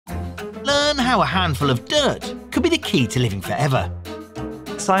learn how a handful of dirt could be the key to living forever.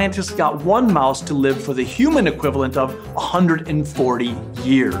 Scientists got one mouse to live for the human equivalent of 140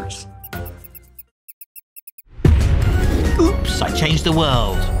 years. Oops, I changed the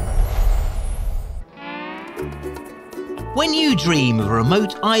world. When you dream of a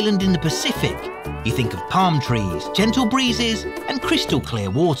remote island in the Pacific, you think of palm trees, gentle breezes, and crystal clear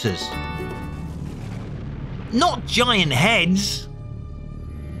waters. Not giant heads.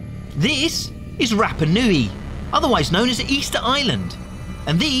 This is Rapa Nui, otherwise known as Easter Island,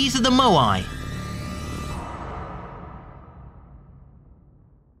 and these are the moai.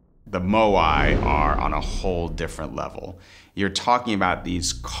 The moai are on a whole different level. You're talking about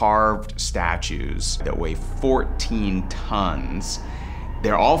these carved statues that weigh 14 tons.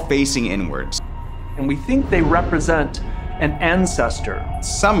 They're all facing inwards. And we think they represent an ancestor.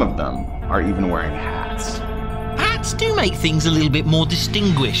 Some of them are even wearing hats. Hats do make things a little bit more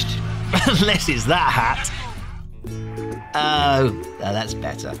distinguished. Unless it's that hat. Oh, that's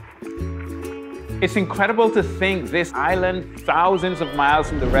better. It's incredible to think this island, thousands of miles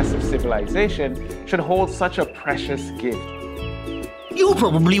from the rest of civilization, should hold such a precious gift. You're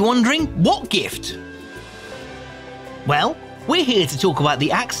probably wondering, what gift? Well, we're here to talk about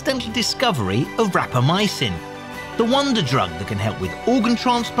the accidental discovery of Rapamycin, the wonder drug that can help with organ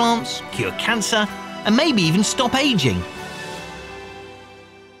transplants, cure cancer, and maybe even stop aging.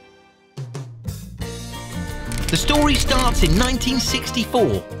 The story starts in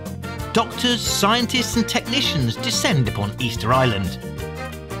 1964. Doctors, scientists and technicians descend upon Easter Island.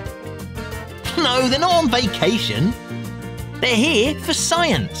 No, they're not on vacation. They're here for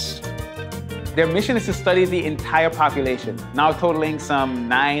science. Their mission is to study the entire population, now totaling some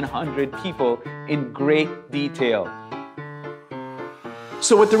 900 people, in great detail.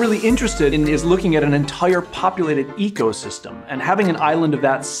 So what they're really interested in is looking at an entire populated ecosystem, and having an island of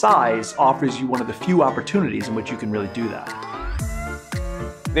that size offers you one of the few opportunities in which you can really do that.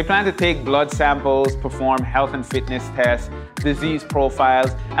 They plan to take blood samples, perform health and fitness tests, disease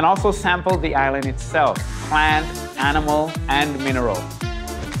profiles, and also sample the island itself, plant, animal, and mineral.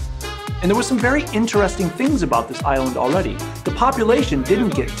 And there were some very interesting things about this island already. The population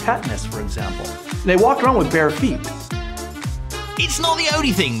didn't get tetanus, for example. They walked around with bare feet. It's not the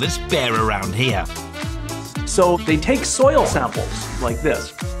only thing that's bare around here. So they take soil samples like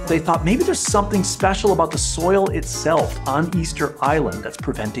this. They thought maybe there's something special about the soil itself on Easter Island that's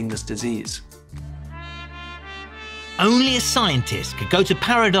preventing this disease. Only a scientist could go to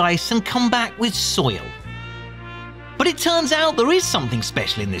paradise and come back with soil. But it turns out there is something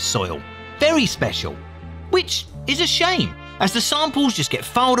special in this soil, very special, which is a shame, as the samples just get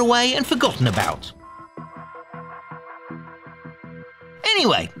filed away and forgotten about.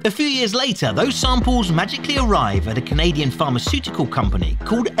 Anyway, a few years later, those samples magically arrive at a Canadian pharmaceutical company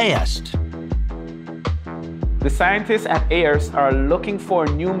called wildest. The scientists at wildest are looking for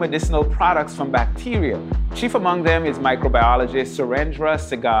new medicinal products from bacteria. Chief among them is microbiologist Surendra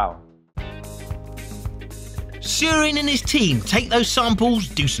Segal. Surin and his team take those samples,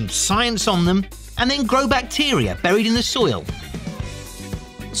 do some science on them, and then grow bacteria buried in the soil.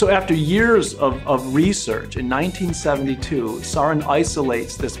 So after years of research, in 1972, Sarin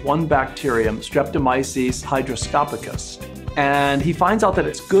isolates this one bacterium, Streptomyces hygroscopicus, and he finds out that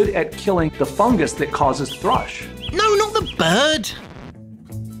it's good at killing the fungus that causes thrush. No, not the bird!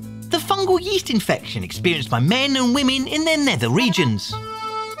 The fungal yeast infection experienced by men and women in their nether regions.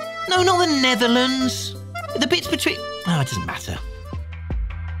 No, not the Netherlands. The bits between... Oh, it doesn't matter.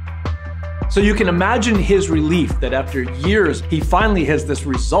 So you can imagine his relief that after years, he finally has this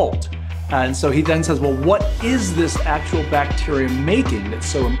result. And so he then says, well, what is this actual bacterium making that's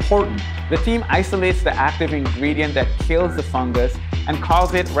so important? The team isolates the active ingredient that kills the fungus and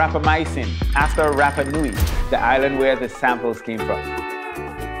calls it Rapamycin, after Rapa Nui, the island where the samples came from.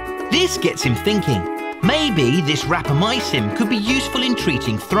 This gets him thinking. Maybe this Rapamycin could be useful in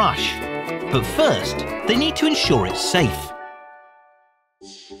treating thrush. But first, they need to ensure it's safe.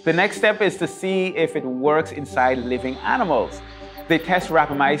 The next step is to see if it works inside living animals. They test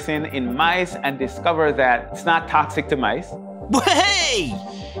Rapamycin in mice and discover that it's not toxic to mice. Hey!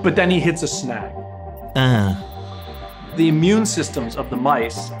 But then he hits a snag. The immune systems of the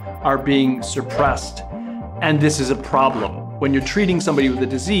mice are being suppressed, and this is a problem. When you're treating somebody with a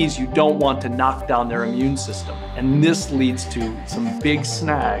disease, you don't want to knock down their immune system. And this leads to some big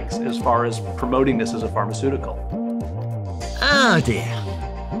snags as far as promoting this as a pharmaceutical. Oh dear.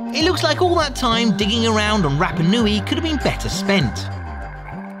 It looks like all that time digging around on Rapa Nui could have been better spent.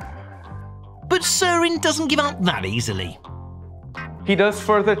 But Surin doesn't give up that easily. He does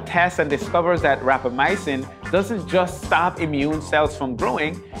further tests and discovers that Rapamycin doesn't just stop immune cells from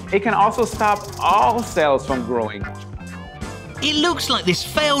growing, it can also stop all cells from growing. It looks like this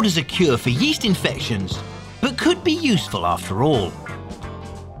failed as a cure for yeast infections, but could be useful after all.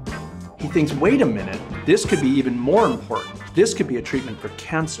 He thinks, wait a minute, this could be even more important. This could be a treatment for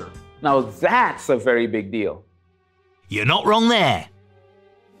cancer. Now that's a very big deal. You're not wrong there.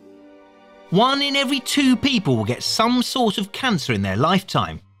 1 in every 2 people will get some sort of cancer in their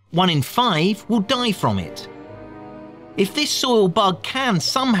lifetime. 1 in 5 will die from it. If this soil bug can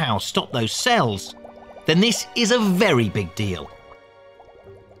somehow stop those cells, then this is a very big deal.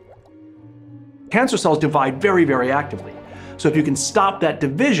 Cancer cells divide very, very actively. So if you can stop that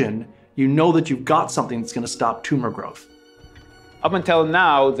division, you know that you've got something that's going to stop tumor growth. Up until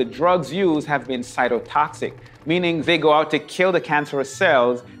now, the drugs used have been cytotoxic, meaning they go out to kill the cancerous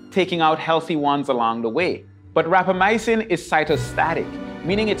cells, taking out healthy ones along the way. But rapamycin is cytostatic,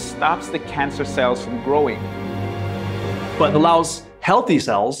 meaning it stops the cancer cells from growing. But allows healthy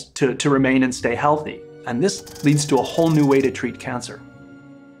cells to remain and stay healthy. And this leads to a whole new way to treat cancer.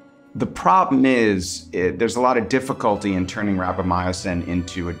 The problem is there's a lot of difficulty in turning rapamycin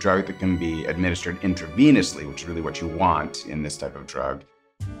into a drug that can be administered intravenously, which is really what you want in this type of drug.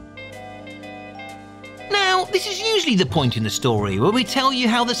 Now, this is usually the point in the story where we tell you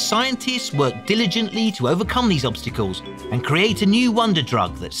how the scientists work diligently to overcome these obstacles and create a new wonder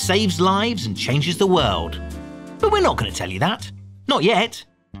drug that saves lives and changes the world. But we're not going to tell you that. Not yet.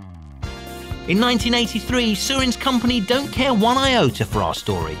 In 1983, Surin's company don't care 1 iota for our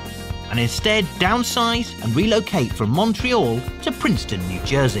story, and instead downsize and relocate from Montreal to Princeton, New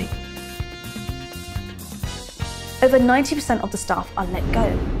Jersey. Over 90% of the staff are let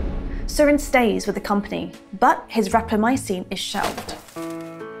go. Surin stays with the company, but his rapamycin is shelved.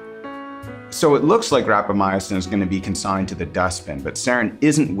 So it looks like rapamycin is going to be consigned to the dustbin, but Surin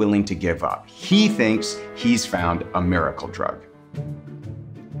isn't willing to give up. He thinks he's found a miracle drug.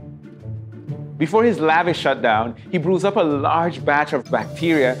 Before his lab is shut down, he brews up a large batch of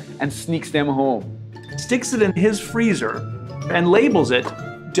bacteria and sneaks them home. Sticks it in his freezer and labels it,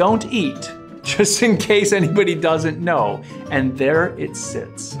 "Don't eat," just in case anybody doesn't know. And there it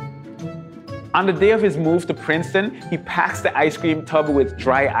sits. On the day of his move to Princeton, he packs the ice cream tub with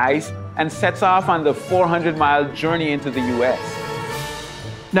dry ice and sets off on the 400-mile journey into the US.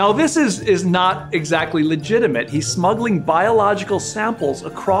 Now this is not exactly legitimate. He's smuggling biological samples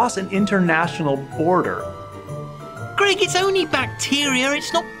across an international border. Greg, it's only bacteria,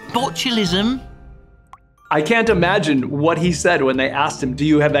 it's not botulism. I can't imagine what he said when they asked him, "Do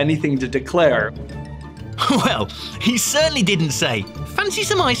you have anything to declare?" Well, he certainly didn't say, "Fancy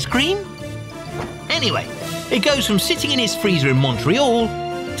some ice cream?" Anyway, it goes from sitting in his freezer in Montreal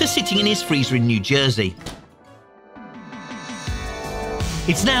to sitting in his freezer in New Jersey.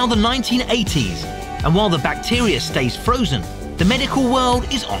 It's now the 1980s, and while the bacteria stays frozen, the medical world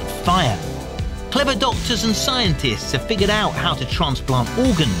is on fire. Clever doctors and scientists have figured out how to transplant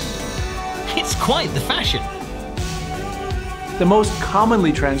organs. It's quite the fashion. The most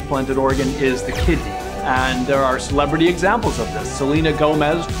commonly transplanted organ is the kidney, and there are celebrity examples of this. Selena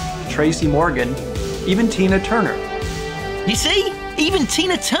Gomez, Tracy Morgan, even Tina Turner. You see? Even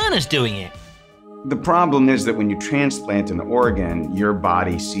Tina Turner's doing it. The problem is that when you transplant an organ, your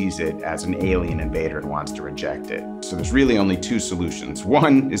body sees it as an alien invader and wants to reject it. So there's really only 2 solutions.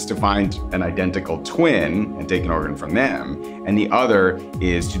 One is to find an identical twin and take an organ from them, and the other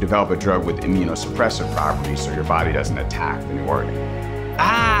is to develop a drug with immunosuppressive properties so your body doesn't attack the new organ.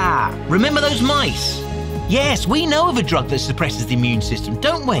 Ah, remember those mice? Yes, we know of a drug that suppresses the immune system,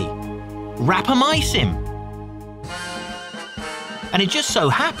 don't we? Rapamycin. And it just so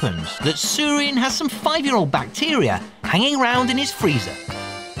happens that Surin has some 5-year-old bacteria hanging around in his freezer.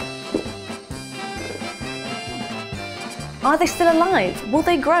 Are they still alive? Will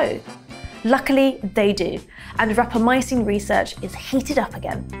they grow? Luckily, they do, and rapamycin research is heated up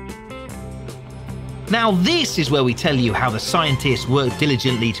again. Now this is where we tell you how the scientists work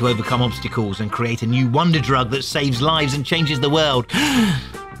diligently to overcome obstacles and create a new wonder drug that saves lives and changes the world.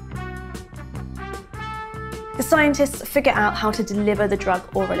 The scientists figure out how to deliver the drug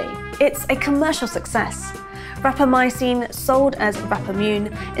orally. It's a commercial success. Rapamycin, sold as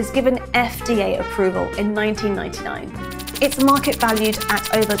Rapamycin, is given FDA approval in 1999. It's market valued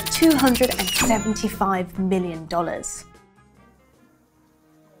at over $275 million.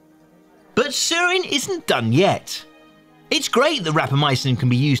 But Surin isn't done yet. It's great that rapamycin can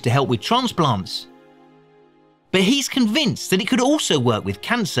be used to help with transplants. But he's convinced that it could also work with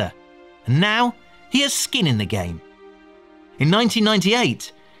cancer. And now he has skin in the game. In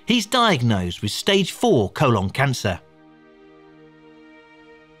 1998, he's diagnosed with stage 4 colon cancer.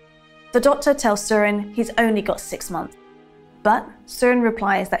 The doctor tells Surin he's only got 6 months, but Surin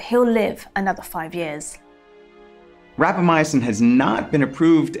replies that he'll live another 5 years. Rapamycin has not been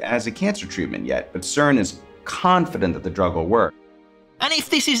approved as a cancer treatment yet, but Surin is confident that the drug will work. And if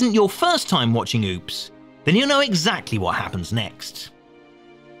this isn't your first time watching Oops, then you'll know exactly what happens next.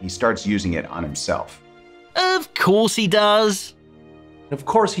 He starts using it on himself. Of course he does. Of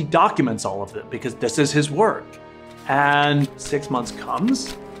course, he documents all of it because this is his work. And 6 months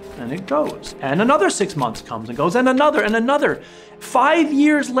comes and it goes. And another 6 months comes and goes, and another and another. 5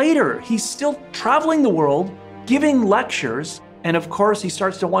 years later, he's still traveling the world, giving lectures. And of course, he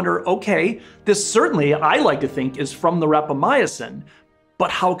starts to wonder, okay, this certainly, I like to think, is from the rapamycin, but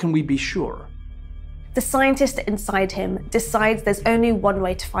how can we be sure? The scientist inside him decides there's only one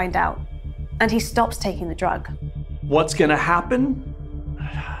way to find out, and he stops taking the drug. What's gonna happen?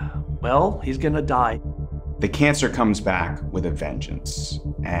 Well, he's gonna die. The cancer comes back with a vengeance,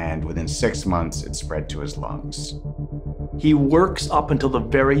 and within 6 months, it spread to his lungs. He works up until the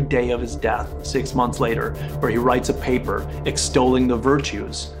very day of his death, 6 months later, where he writes a paper extolling the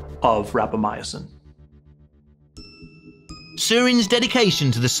virtues of rapamycin. Surin's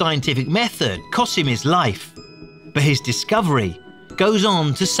dedication to the scientific method costs him his life, but his discovery goes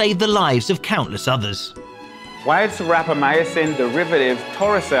on to save the lives of countless others. Wildest rapamycin derivative,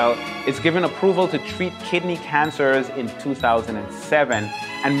 Toracel, is given approval to treat kidney cancers in 2007,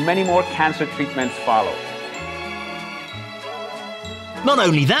 and many more cancer treatments follow. Not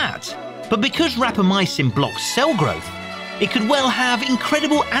only that, but because rapamycin blocks cell growth, it could well have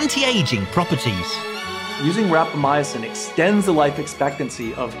incredible anti-aging properties. Using rapamycin extends the life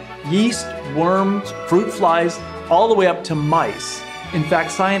expectancy of yeast, worms, fruit flies, all the way up to mice. In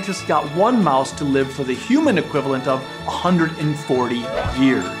fact, scientists got one mouse to live for the human equivalent of 140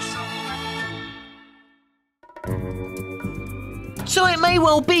 years. So it may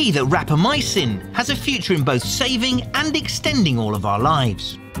well be that rapamycin has a future in both saving and extending all of our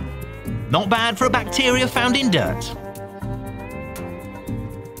lives. Not bad for a bacteria found in dirt.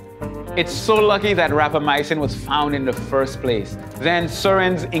 It's so lucky that rapamycin was found in the first place. Then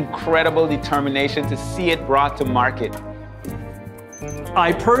Surin's incredible determination to see it brought to market.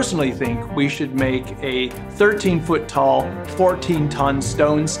 I personally think we should make a 13-foot tall, 14-ton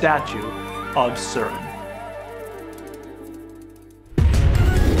stone statue of Surin.